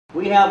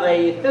We have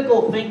a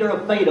Fickle Finger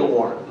of Fate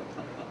Award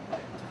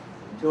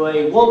to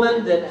a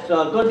woman that's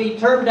going to be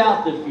termed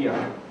out this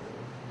year.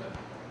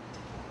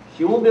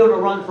 She won't be able to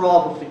run for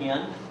office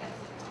again.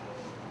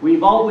 We've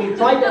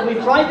tried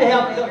to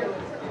have.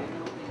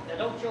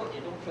 Don't show it.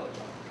 Don't show it.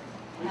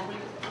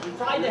 We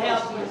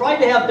tried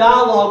to have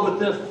dialogue with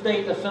this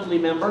state assembly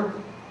member,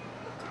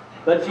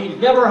 but she's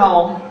never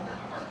home.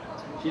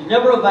 She's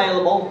never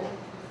available.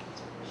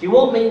 She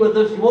won't meet with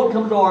us. She won't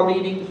come to our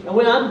meetings.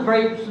 And I'm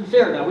very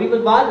sincere now. We've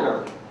invited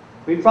her.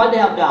 We've tried to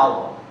have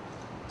dialogue.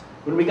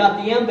 When we got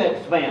the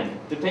AMVEX van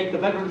to take the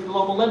veterans to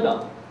Loma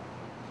Linda,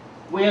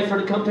 we asked her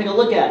to come take a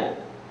look at it.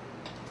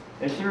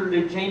 And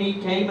Senator Cheney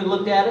came and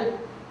looked at it,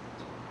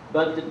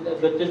 but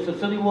this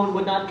assemblywoman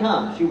would not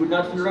come. She would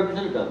not send a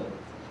representative.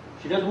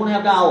 She doesn't want to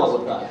have dialogue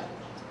with us.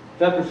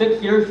 So after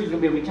 6 years, she's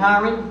going to be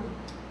retiring.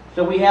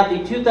 So we have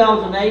the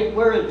 2008,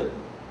 where is it?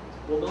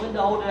 Will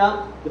Melinda hold it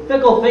up? The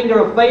Fickle Finger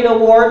of Fate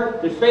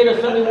Award to State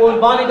Assemblywoman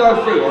Bonnie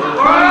Garcia. Is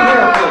Bonnie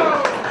here,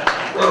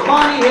 please? Is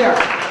Bonnie here?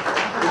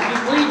 Would you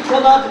please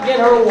come up and get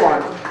her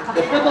award?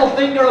 The Fickle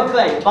Finger of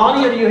Fate.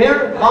 Bonnie, are you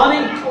here?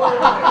 Bonnie?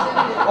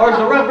 Or is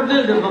the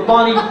representative of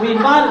Bonnie? We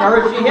invited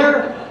her. Is she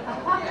here?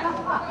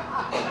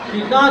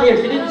 She's not here.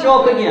 She didn't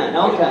show up again.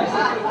 Okay.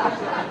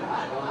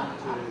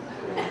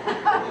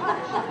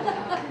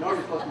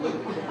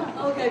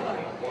 Okay,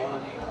 fine.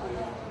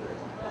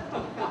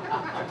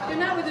 You're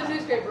not with the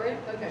newspaper, right?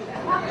 Okay.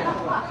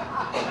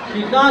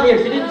 She's not here.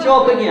 She didn't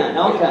show up again.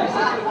 Okay.